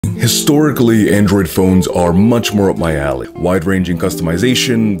Historically, Android phones are much more up my alley. Wide-ranging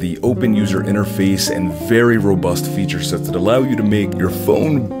customization, the open user interface, and very robust feature sets that allow you to make your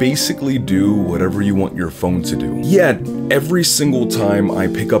phone basically do whatever you want your phone to do. Yet, every single time I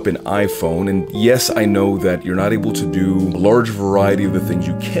pick up an iPhone, and yes, I know that you're not able to do a large variety of the things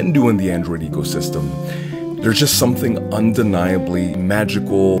you can do in the Android ecosystem, there's just something undeniably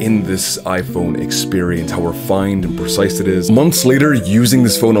magical in this iPhone experience, how refined and precise it is. Months later, using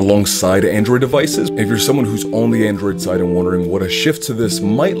this phone alongside Android devices, if you're someone who's on the Android side and wondering what a shift to this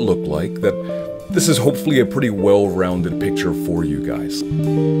might look like, that this is hopefully a pretty well-rounded picture for you guys.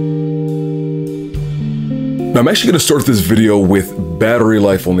 Now, I'm actually going to start this video with battery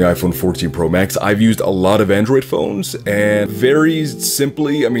life on the iPhone 14 Pro Max. I've used a lot of Android phones, and very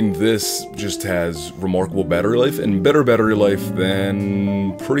simply, I mean, this just has remarkable battery life and better battery life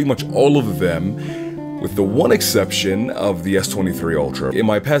than pretty much all of them, with the one exception of the S23 Ultra. In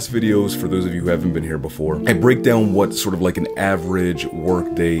my past videos, for those of you who haven't been here before, I break down what sort of like an average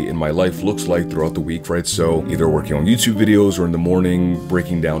work day in my life looks like throughout the week, right? So either working on YouTube videos or in the morning,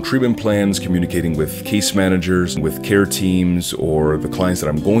 breaking down treatment plans, communicating with case managers, with care teams, or the clients that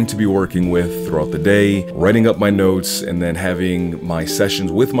I'm going to be working with throughout the day, writing up my notes, and then having my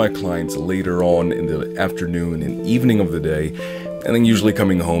sessions with my clients later on in the afternoon and evening of the day, and then usually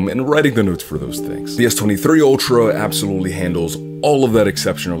coming home and writing the notes for those things. The S23 Ultra absolutely handles all of that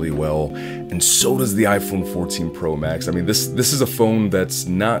exceptionally well, and so does the iPhone 14 Pro Max. I mean, this is a phone that's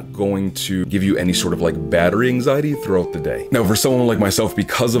not going to give you any sort of like battery anxiety throughout the day. Now, for someone like myself,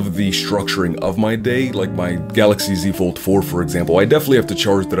 because of the structuring of my day, like my Galaxy Z Fold 4, for example, I definitely have to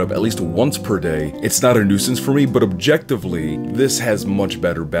charge that up at least once per day. It's not a nuisance for me, but objectively, this has much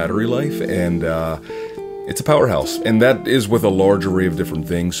better battery life, and it's a powerhouse, and that is with a large array of different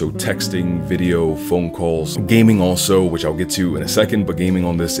things, so texting, video, phone calls, gaming also, which I'll get to in a second, but gaming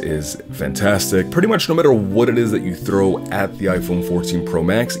on this is fantastic. Pretty much no matter what it is that you throw at the iPhone 14 Pro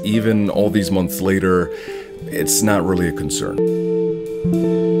Max, even all these months later, it's not really a concern.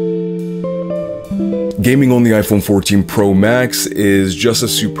 Gaming on the iPhone 14 Pro Max is just a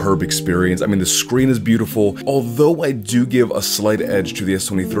superb experience. I mean, the screen is beautiful, although I do give a slight edge to the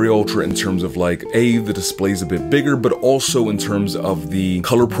S23 Ultra in terms of like, the display is a bit bigger, but also in terms of the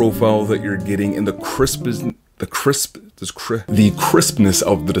color profile that you're getting and the crispness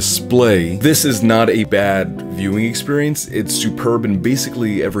of the display. This is not a bad viewing experience. It's superb in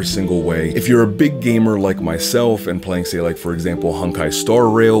basically every single way. If you're a big gamer like myself and playing, say, like for example, Honkai Star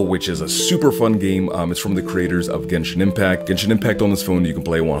Rail, which is a super fun game, it's from the creators of Genshin Impact. Genshin Impact on this phone, you can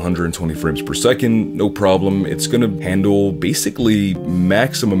play 120 frames per second, no problem. It's gonna handle basically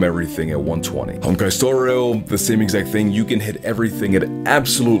maximum everything at 120. Honkai Star Rail, the same exact thing. You can hit everything at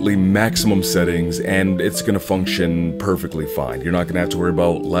absolutely maximum settings, and it's gonna function perfectly fine. You're not gonna have to worry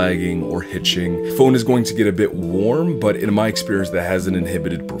about lagging or hitching. Phone is going to get a bit warm, but in my experience, that hasn't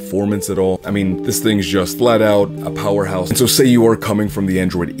inhibited performance at all. I mean, this thing's just flat out a powerhouse. And so say you are coming from the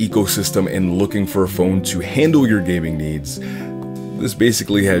Android ecosystem and looking for a phone to handle your gaming needs, this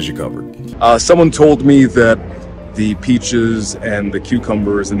basically has you covered. Someone told me that the peaches and the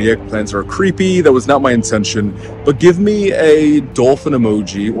cucumbers and the eggplants are creepy. That was not my intention, but give me a dolphin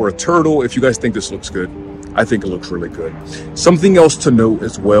emoji or a turtle if you guys think this looks good. I think it looks really good. Something else to note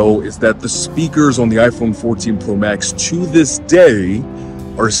as well is that the speakers on the iPhone 14 Pro Max to this day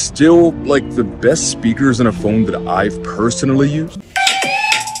are still like the best speakers in a phone that I've personally used.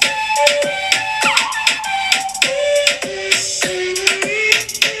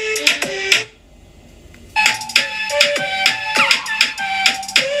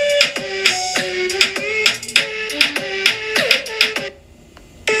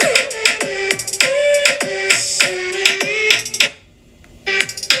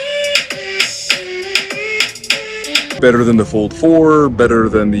 Better than the Fold 4, better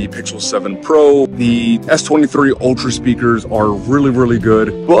than the Pixel 7 Pro. The S23 Ultra speakers are really, really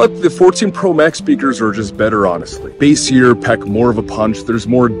good, but the 14 Pro Max speakers are just better, honestly. Bassier, pack more of a punch. There's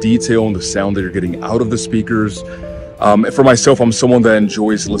more detail in the sound that you're getting out of the speakers. For myself, I'm someone that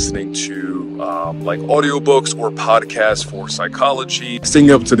enjoys listening to like audiobooks or podcasts for psychology, staying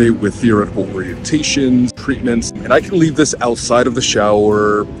up to date with theoretical orientations, treatments, and I can leave this outside of the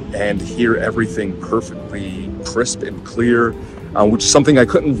shower and hear everything perfectly crisp and clear, which is something I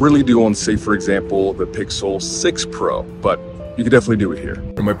couldn't really do on, say, for example, the Pixel 6 Pro, but you can definitely do it here.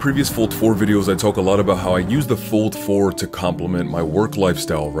 In my previous Fold 4 videos, I talk a lot about how I use the Fold 4 to complement my work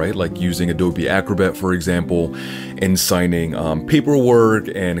lifestyle, right? Like using Adobe Acrobat, for example, and signing paperwork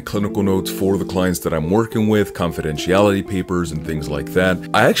and clinical notes for the clients that I'm working with, confidentiality papers and things like that.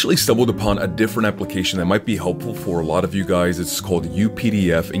 I actually stumbled upon a different application that might be helpful for a lot of you guys. It's called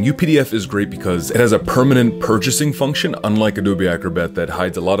UPDF, and UPDF is great because it has a permanent purchasing function, unlike Adobe Acrobat that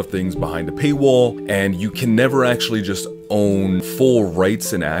hides a lot of things behind a paywall, and you can never actually just own full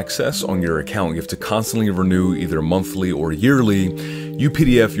rights and access on your account. You have to constantly renew either monthly or yearly.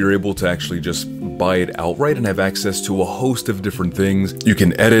 UPDF, you're able to actually just buy it outright and have access to a host of different things. You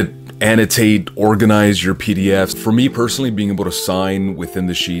can edit, annotate, organize your PDFs. For me personally, being able to sign within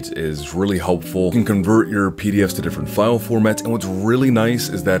the sheets is really helpful. You can convert your PDFs to different file formats, and what's really nice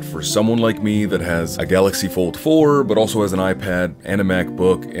is that for someone like me that has a Galaxy Fold 4, but also has an iPad and a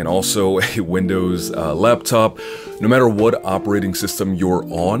MacBook, and also a Windows laptop, no matter what operating system you're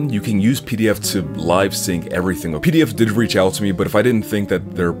on, you can use PDF to live sync everything. PDF did reach out to me, but if I didn't think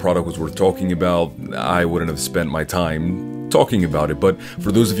that their product was worth talking about, I wouldn't have spent my time talking about it. But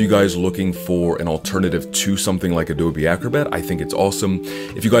for those of you guys looking for an alternative to something like Adobe Acrobat, I think it's awesome.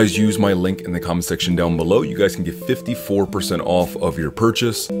 If you guys use my link in the comment section down below, you guys can get 54% off of your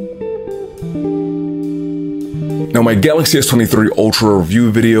purchase. Now, my Galaxy S23 Ultra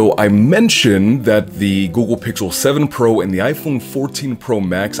review video, I mentioned that the Google Pixel 7 Pro and the iPhone 14 Pro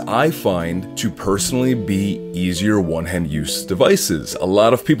Max I find to personally be easier one-hand use devices. A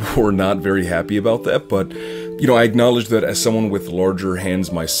lot of people were not very happy about that, but you know, I acknowledge that as someone with larger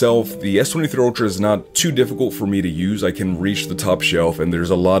hands myself, the S23 Ultra is not too difficult for me to use. I can reach the top shelf, and there's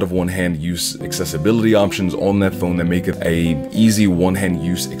a lot of one-hand use accessibility options on that phone that make it a easy one-hand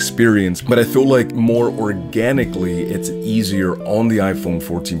use experience. But I feel like more organically, it's easier on the iPhone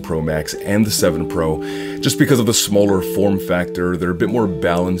 14 Pro Max and the 7 Pro, just because of the smaller form factor. They're a bit more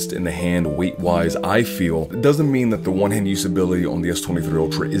balanced in the hand weight-wise, I feel. It doesn't mean that the one-hand usability on the S23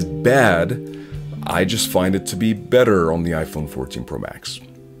 Ultra is bad. I just find it to be better on the iPhone 14 Pro Max.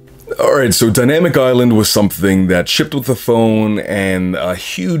 Alright, so Dynamic Island was something that shipped with the phone, and a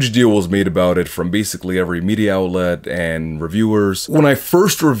huge deal was made about it from basically every media outlet and reviewers. When I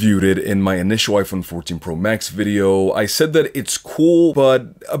first reviewed it in my initial iPhone 14 Pro Max video, I said that it's cool,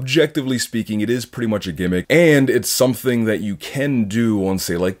 but objectively speaking, it is pretty much a gimmick, and it's something that you can do on,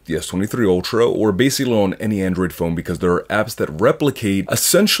 say, like the S23 Ultra, or basically on any Android phone, because there are apps that replicate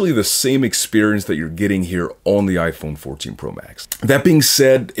essentially the same experience that you're getting here on the iPhone 14 Pro Max. That being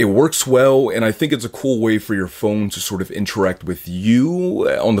said, it works well, and I think it's a cool way for your phone to sort of interact with you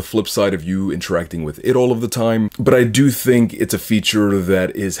on the flip side of you interacting with it all of the time. But I do think it's a feature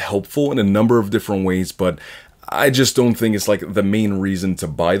that is helpful in a number of different ways, but I just don't think it's like the main reason to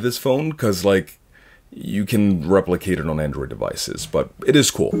buy this phone, because like you can replicate it on Android devices, but it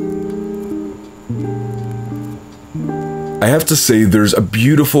is cool. I have to say there's a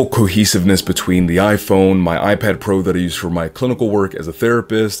beautiful cohesiveness between the iPhone, my iPad Pro that I use for my clinical work as a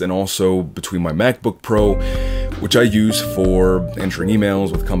therapist, and also between my MacBook Pro, which I use for entering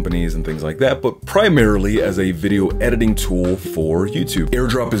emails with companies and things like that, but primarily as a video editing tool for YouTube.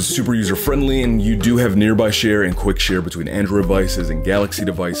 AirDrop is super user-friendly, and you do have nearby share and quick share between Android devices and Galaxy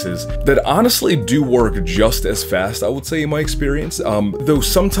devices that honestly do work just as fast, I would say, in my experience, though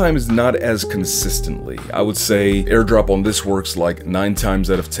sometimes not as consistently. I would say AirDrop on this works like 9 times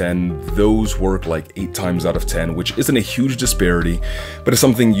out of 10, those work like 8 times out of 10, which isn't a huge disparity, but it's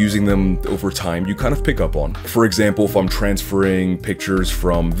something using them over time you kind of pick up on. For example, if I'm transferring pictures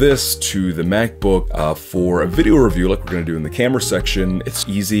from this to the MacBook for a video review like we're going to do in the camera section, it's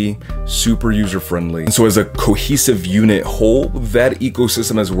easy, super user-friendly. And so as a cohesive unit whole, that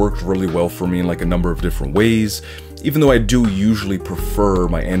ecosystem has worked really well for me in like a number of different ways. Even though I do usually prefer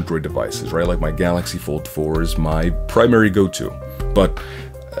my Android devices, right? Like my Galaxy Fold 4 is my primary go-to. But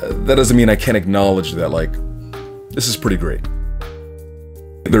that doesn't mean I can't acknowledge that, like, this is pretty great.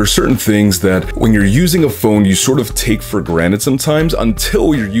 There are certain things that when you're using a phone, you sort of take for granted sometimes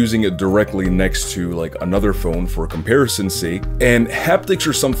until you're using it directly next to like another phone for comparison's sake. And haptics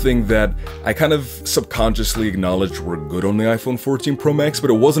are something that I kind of subconsciously acknowledged were good on the iPhone 14 Pro Max, but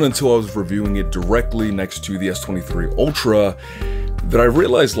it wasn't until I was reviewing it directly next to the S23 Ultra that I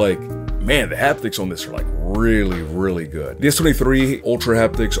realized, like, man, the haptics on this are like really, really good. The S23 Ultra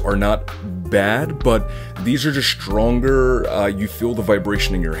haptics are not bad, but these are just stronger. You feel the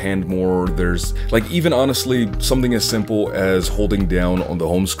vibration in your hand more. There's like, even honestly, something as simple as holding down on the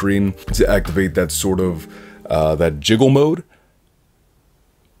home screen to activate that sort of that jiggle mode.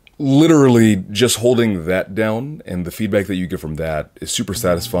 Literally just holding that down and the feedback that you get from that is super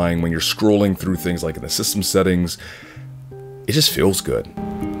satisfying when you're scrolling through things like in the system settings. it just feels good.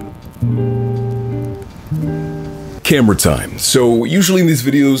 Camera time. So usually in these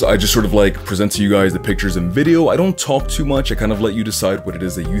videos, I just sort of like present to you guys the pictures and video. I don't talk too much. I kind of let you decide what it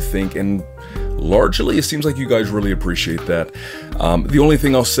is that you think, and largely it seems like you guys really appreciate that. The only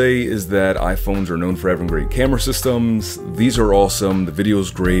thing I'll say is that iPhones are known for having great camera systems. These are awesome. The video's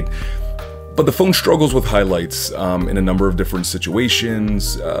great. But the phone struggles with highlights in a number of different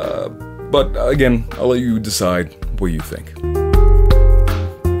situations. But again, I'll let you decide what you think.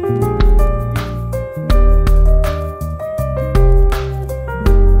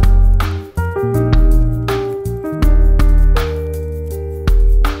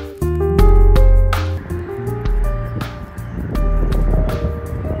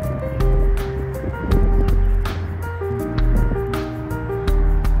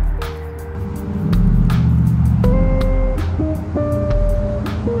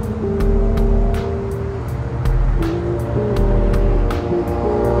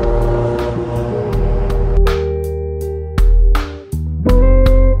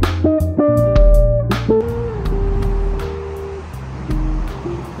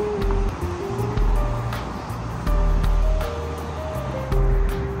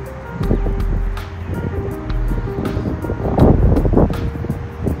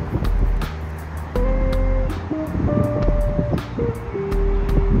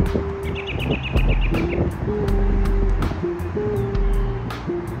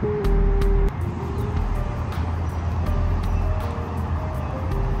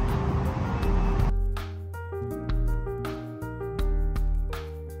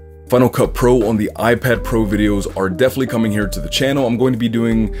 Final Cut Pro on the iPad Pro videos are definitely coming here to the channel. I'm going to be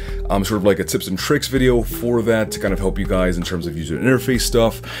doing sort of like a tips and tricks video for that to kind of help you guys in terms of user interface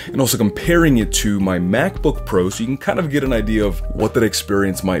stuff, and also comparing it to my MacBook Pro so you can kind of get an idea of what that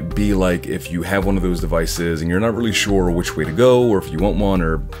experience might be like if you have one of those devices and you're not really sure which way to go or if you want one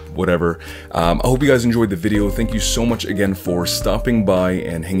or whatever. I hope you guys enjoyed the video. Thank you so much again for stopping by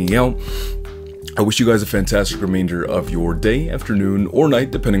and hanging out. I wish you guys a fantastic remainder of your day, afternoon, or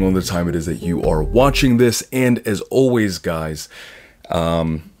night, depending on the time it is that you are watching this. And as always, guys,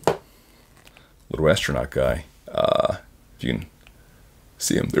 little astronaut guy, if you can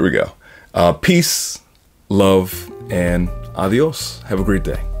see him, there we go. Peace, love, and adios. Have a great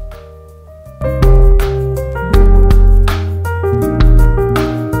day.